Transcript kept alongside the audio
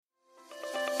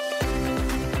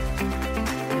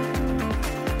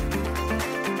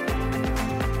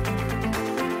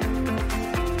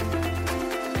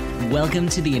Welcome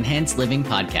to the Enhanced Living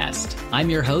Podcast. I'm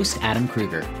your host, Adam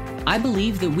Kruger. I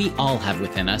believe that we all have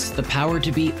within us the power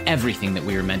to be everything that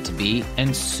we are meant to be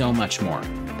and so much more.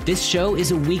 This show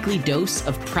is a weekly dose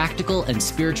of practical and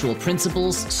spiritual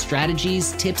principles,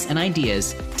 strategies, tips, and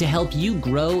ideas to help you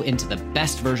grow into the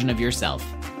best version of yourself.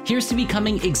 Here's to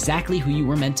becoming exactly who you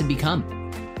were meant to become.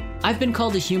 I've been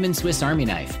called a human Swiss Army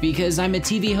knife because I'm a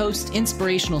TV host,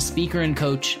 inspirational speaker and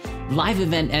coach, live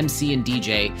event MC and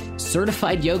DJ,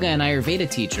 certified yoga and Ayurveda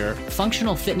teacher,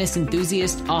 functional fitness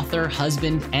enthusiast, author,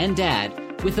 husband, and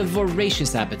dad with a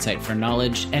voracious appetite for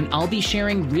knowledge, and I'll be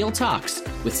sharing real talks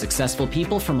with successful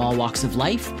people from all walks of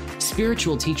life,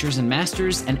 spiritual teachers and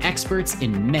masters, and experts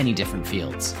in many different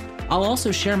fields. I'll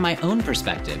also share my own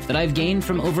perspective that I've gained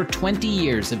from over 20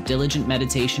 years of diligent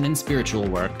meditation and spiritual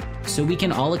work so we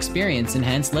can all experience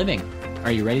enhanced living.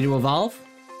 Are you ready to evolve?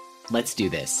 Let's do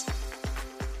this.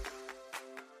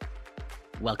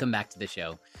 Welcome back to the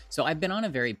show. So I've been on a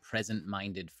very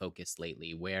present-minded focus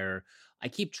lately where I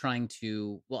keep trying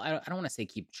to, well, I don't want to say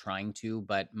keep trying to,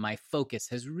 but my focus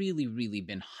has really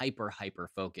been hyper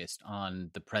focused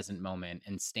on the present moment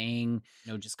and staying,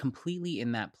 just completely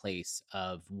in that place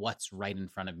of what's right in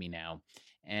front of me now.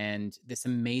 And this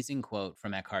amazing quote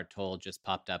from Eckhart Tolle just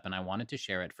popped up, and I wanted to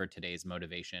share it for today's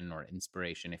motivation or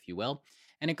inspiration, if you will.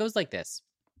 And it goes like this.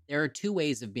 There are two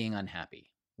ways of being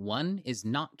unhappy. One is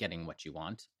not getting what you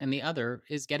want, and the other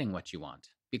is getting what you want.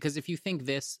 Because if you think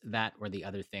this, that, or the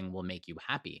other thing will make you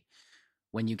happy,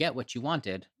 when you get what you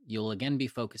wanted, you'll again be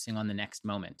focusing on the next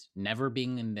moment, never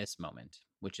being in this moment,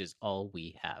 which is all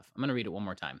we have. I'm going to read it one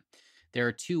more time. There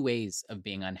are two ways of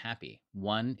being unhappy.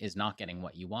 One is not getting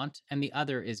what you want, and the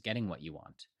other is getting what you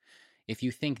want. If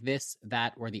you think this,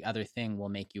 that, or the other thing will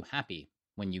make you happy,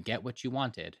 when you get what you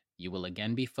wanted, you will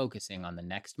again be focusing on the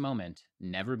next moment,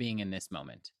 never being in this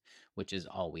moment, which is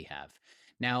all we have.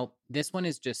 Now, this one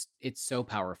is it's so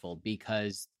powerful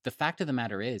because the fact of the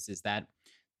matter is that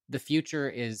the future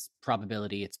is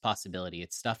probability, it's possibility,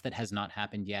 it's stuff that has not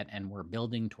happened yet, and we're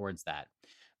building towards that.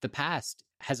 The past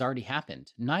has already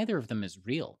happened. Neither of them is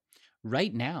real.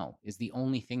 Right now is the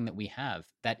only thing that we have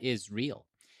that is real.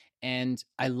 And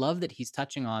I love that he's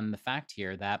touching on the fact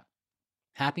here that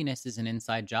happiness is an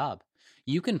inside job.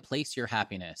 You can place your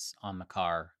happiness on the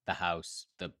car, the house,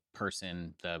 the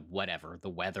person, the whatever, the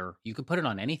weather. You could put it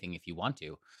on anything if you want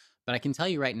to. But I can tell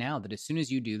you right now that as soon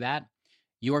as you do that,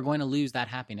 you are going to lose that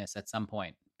happiness at some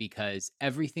point because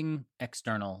everything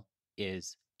external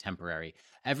is temporary.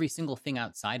 Every single thing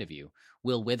outside of you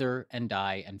will wither and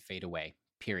die and fade away,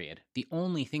 period. The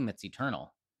only thing that's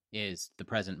eternal is the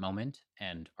present moment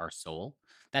and our soul.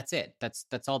 That's it.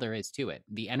 That's all there is to it.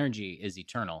 The energy is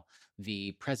eternal.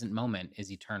 The present moment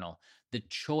is eternal. The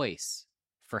choice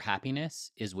for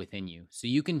happiness is within you. So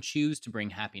you can choose to bring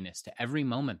happiness to every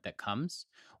moment that comes,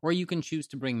 or you can choose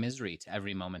to bring misery to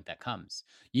every moment that comes.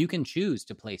 You can choose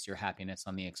to place your happiness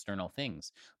on the external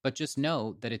things, but just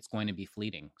know that it's going to be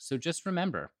fleeting. So just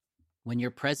remember, when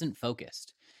you're present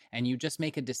focused and you just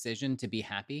make a decision to be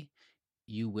happy,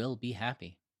 you will be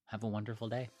happy. Have a wonderful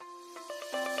day.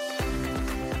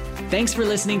 Thanks for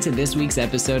listening to this week's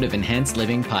episode of Enhanced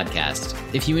Living Podcast.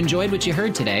 If you enjoyed what you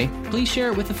heard today, please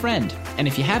share it with a friend. And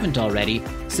if you haven't already,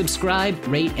 subscribe,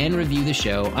 rate, and review the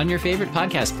show on your favorite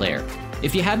podcast player.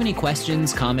 If you have any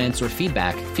questions, comments, or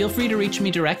feedback, feel free to reach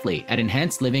me directly at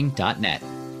enhancedliving.net.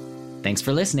 Thanks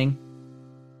for listening.